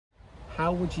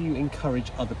How would you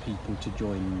encourage other people to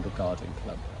join the garden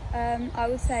club? I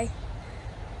would say,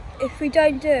 if we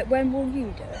don't do it, when will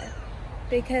you do it?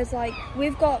 Because like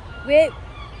we've got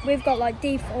like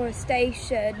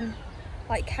deforestation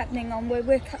like happening on where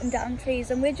we're cutting down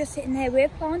trees and we're just sitting here, we're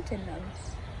planting them.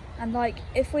 And like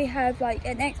if we have like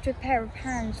an extra pair of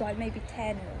hands, like maybe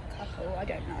 10 or a couple, I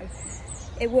don't know,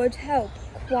 it would help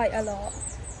quite a lot.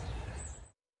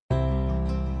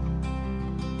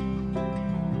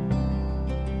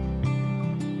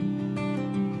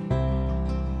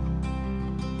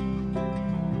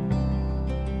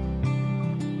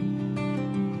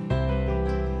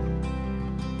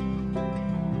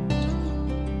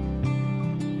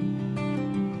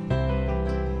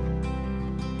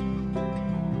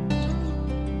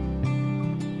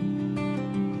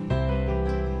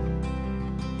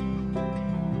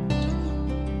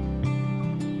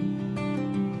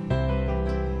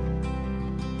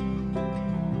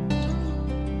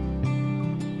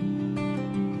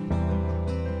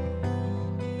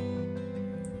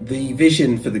 The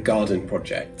vision for the garden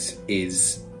project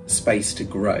is space to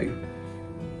grow.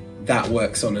 That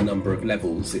works on a number of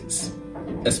levels. It's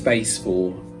a space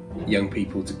for young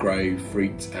people to grow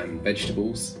fruit and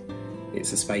vegetables.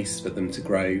 It's a space for them to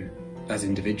grow as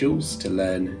individuals, to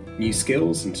learn new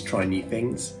skills and to try new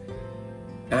things.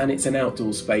 And it's an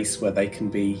outdoor space where they can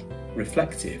be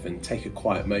reflective and take a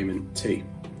quiet moment too.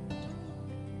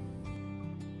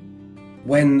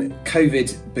 When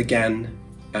COVID began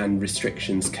and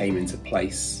restrictions came into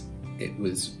place, it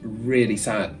was really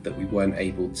sad that we weren't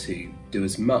able to do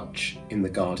as much in the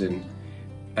garden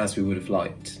as we would have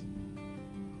liked.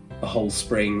 A whole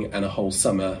spring and a whole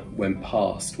summer went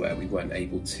past where we weren't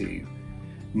able to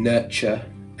nurture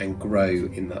and grow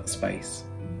in that space.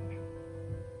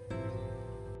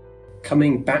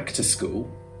 Coming back to school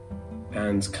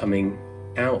and coming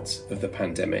out of the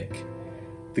pandemic,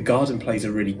 the garden plays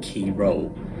a really key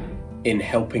role in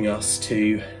helping us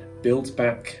to build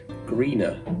back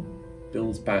greener,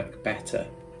 build back better.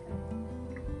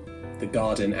 The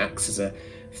garden acts as a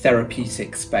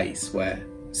therapeutic space where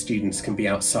students can be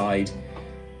outside,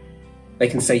 they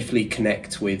can safely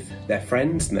connect with their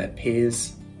friends and their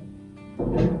peers,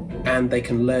 and they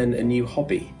can learn a new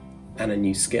hobby and a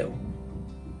new skill.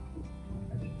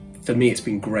 For me, it's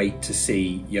been great to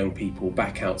see young people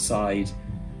back outside,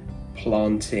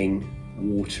 planting,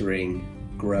 watering,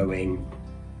 growing,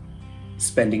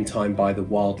 spending time by the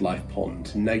wildlife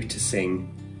pond,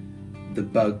 noticing the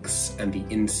bugs and the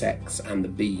insects and the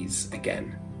bees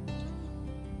again.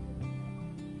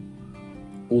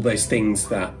 All those things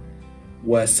that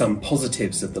were some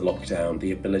positives of the lockdown,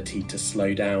 the ability to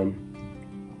slow down,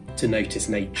 to notice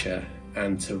nature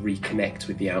and to reconnect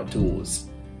with the outdoors,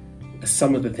 are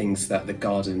some of the things that the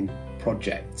garden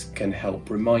project can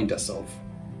help remind us of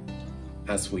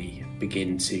as we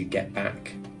begin to get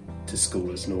back to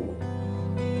school as normal.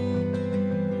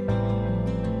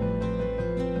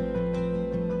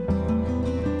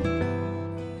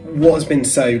 What has been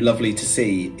so lovely to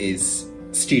see is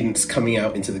students coming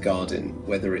out into the garden,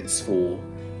 whether it's for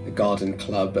a garden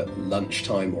club at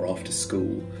lunchtime or after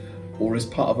school, or as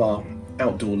part of our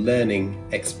outdoor learning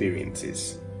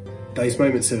experiences. Those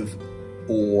moments of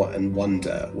awe and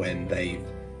wonder when they've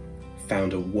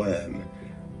found a worm,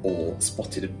 or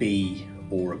spotted a bee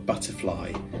or a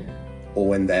butterfly, or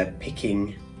when they're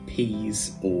picking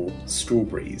peas or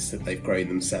strawberries that they've grown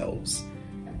themselves.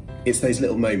 It's those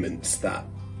little moments that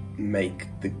make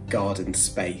the garden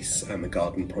space and the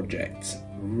garden project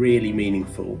really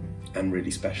meaningful and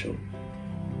really special.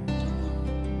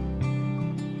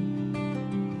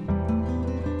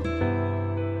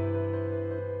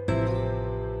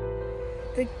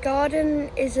 The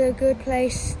garden is a good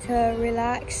place to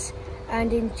relax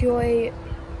and enjoy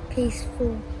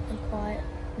peaceful and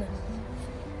quietness.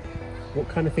 What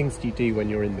kind of things do you do when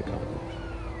you're in the garden?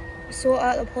 Sort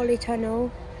out the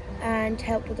polytunnel and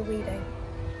help with the weeding.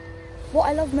 What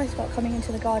I love most about coming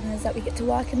into the garden is that we get to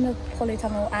work in the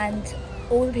polytunnel and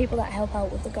all the people that help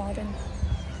out with the garden.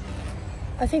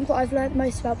 I think what I've learnt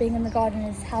most about being in the garden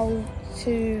is how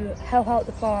to help out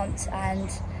the plants and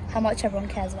how much everyone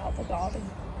cares about the garden.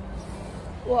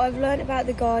 What I've learnt about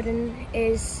the garden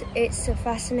is it's a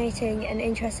fascinating and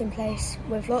interesting place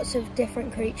with lots of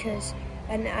different creatures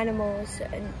and animals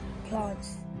and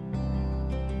plants.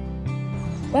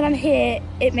 When I'm here,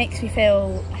 it makes me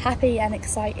feel happy and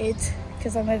excited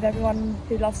because I'm with everyone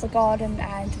who loves the garden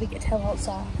and we get to help out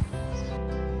staff.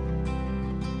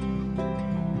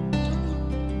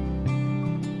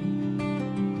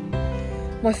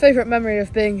 My favourite memory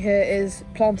of being here is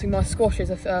planting my squashes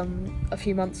a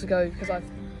few months ago, because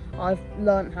I've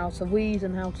learnt how to weed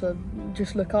and how to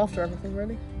just look after everything,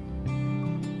 really.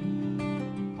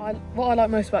 What I like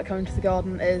most about coming to the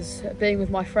garden is being with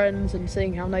my friends and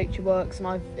seeing how nature works, and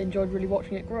I've enjoyed really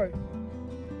watching it grow.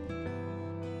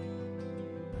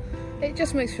 It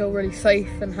just makes me feel really safe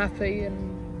and happy,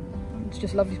 and it's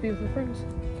just lovely to be with my friends.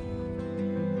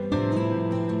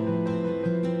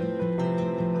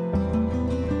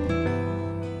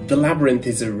 The labyrinth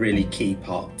is a really key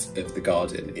part of the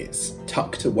garden. It's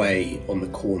tucked away on the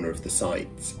corner of the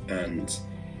site, and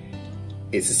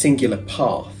it's a singular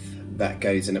path that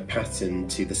goes in a pattern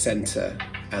to the centre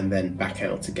and then back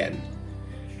out again.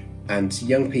 And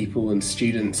young people and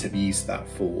students have used that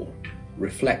for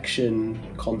reflection,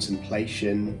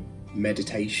 contemplation,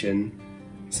 meditation.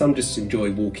 Some just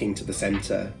enjoy walking to the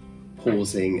centre,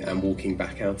 pausing and walking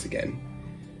back out again.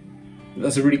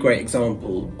 That's a really great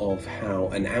example of how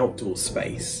an outdoor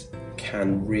space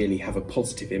can really have a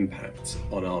positive impact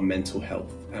on our mental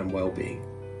health and well-being.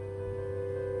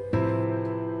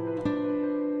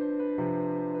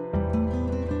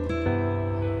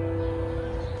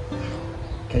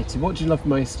 Katie, what do you love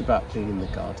most about being in the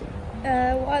garden?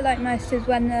 What I like most is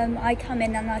when I come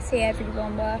in and I see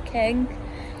everyone working,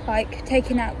 like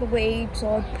taking out the weeds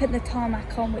or putting the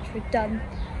tarmac on, which we've done.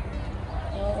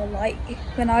 Or like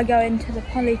when I go into the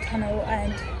polytunnel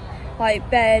and like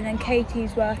Ben and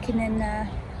Katie's working in there.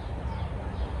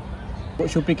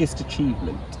 What's your biggest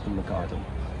achievement in the garden?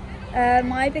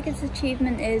 My biggest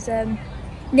achievement is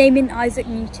naming Isaac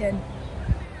Newton.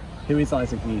 Who is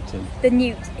Isaac Newton? The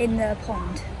newt in the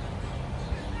pond.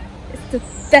 It's the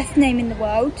best name in the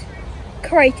world,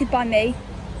 created by me.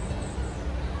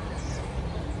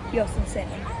 Yours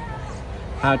sincerely.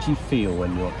 How do you feel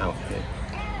when you're out here?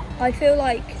 I feel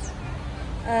like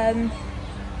I'm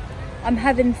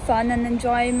having fun and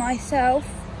enjoying myself.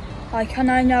 Like,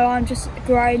 and I know I'm just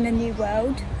growing a new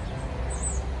world.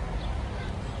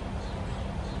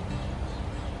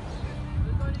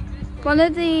 One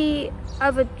of the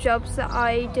other jobs that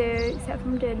I do, except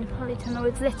from doing the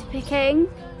polytunnel, is litter picking.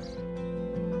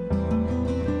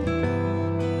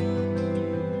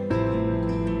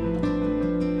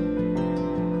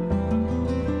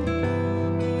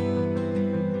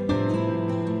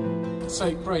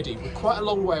 So, Brady, we're quite a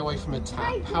long way away from a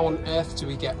tap. How on earth do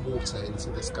we get water into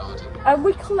this garden?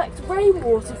 We collect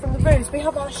rainwater from the roofs. We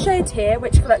have our shed here,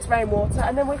 which collects rainwater,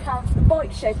 and then we have the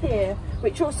bike shed here,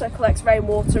 which also collects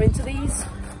rainwater into these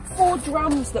 4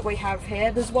 drums that we have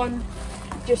here. There's one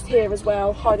just here as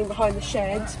well, hiding behind the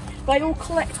shed. They all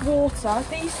collect water.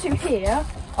 These 2 here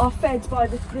are fed by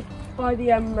the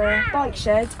bike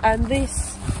shed, and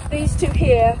these 2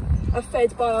 here are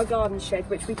fed by our garden shed,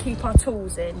 which we keep our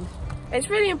tools in. It's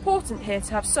really important here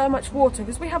to have so much water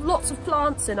because we have lots of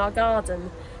plants in our garden,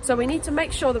 so we need to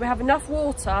make sure that we have enough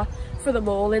water for them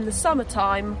all in the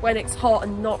summertime when it's hot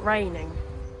and not raining.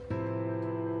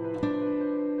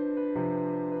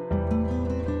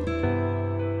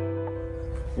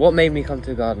 What made me come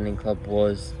to a gardening club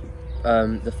was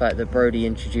the fact that Brody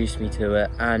introduced me to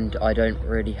it, and I don't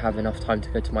really have enough time to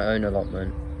go to my own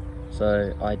allotment,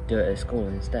 so I do it at school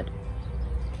instead.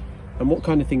 And what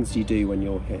kind of things do you do when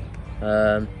you're here?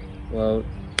 Well,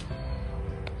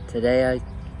 today I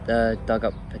dug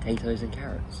up potatoes and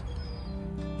carrots.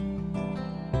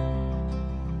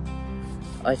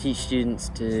 I teach students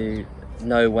to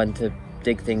know when to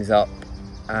dig things up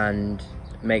and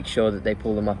make sure that they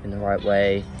pull them up in the right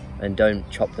way and don't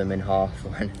chop them in half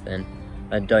or anything,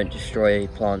 and don't destroy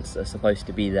plants that are supposed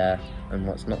to be there and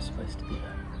what's not supposed to be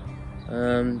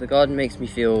there. The garden makes me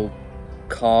feel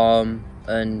calm,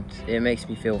 and it makes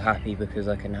me feel happy because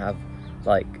I can have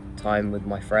like time with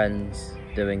my friends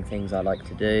doing things I like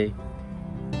to do.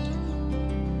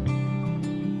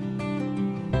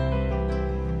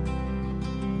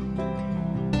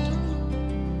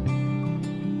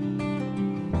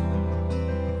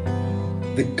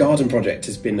 The garden project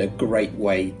has been a great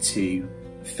way to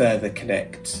further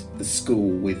connect the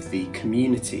school with the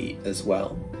community as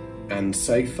well. And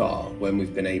so far, when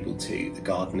we've been able to, the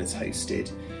garden has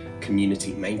hosted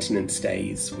community maintenance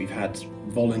days. We've had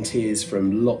volunteers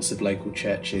from lots of local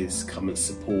churches come and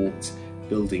support,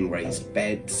 building raised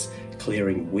beds,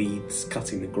 clearing weeds,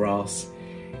 cutting the grass.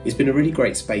 It's been a really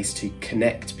great space to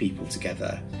connect people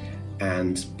together,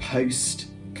 and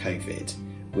post-COVID,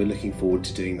 we're looking forward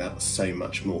to doing that so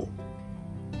much more.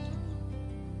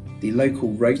 The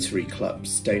local Rotary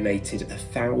clubs donated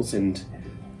 1,000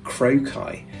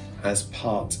 croci as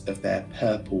part of their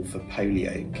Purple for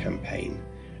Polio campaign,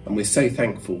 and we're so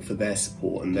thankful for their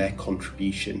support and their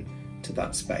contribution to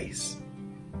that space.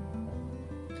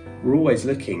 We're always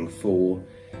looking for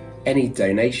any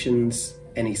donations,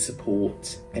 any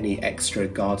support, any extra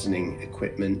gardening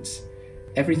equipment.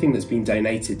 Everything that's been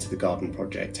donated to the garden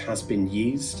project has been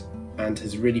used and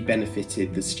has really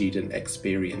benefited the student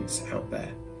experience out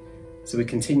there. So we're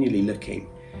continually looking,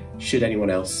 should anyone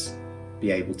else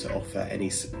be able to offer any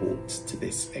support to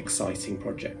this exciting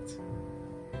project.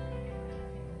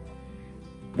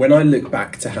 When I look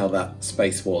back to how that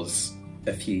space was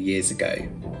a few years ago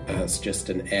as just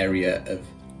an area of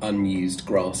unused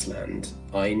grassland,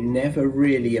 I never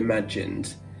really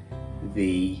imagined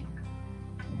the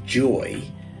joy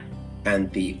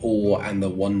and the awe and the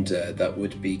wonder that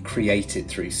would be created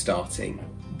through starting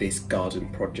this garden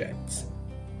project.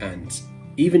 And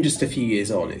even just a few years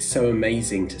on, it's so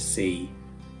amazing to see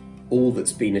all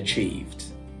that's been achieved,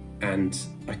 and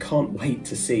I can't wait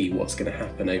to see what's going to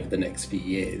happen over the next few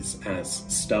years as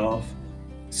staff,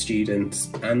 students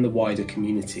and the wider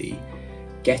community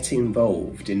get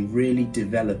involved in really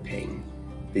developing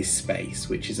this space,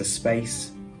 which is a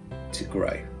space to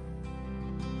grow.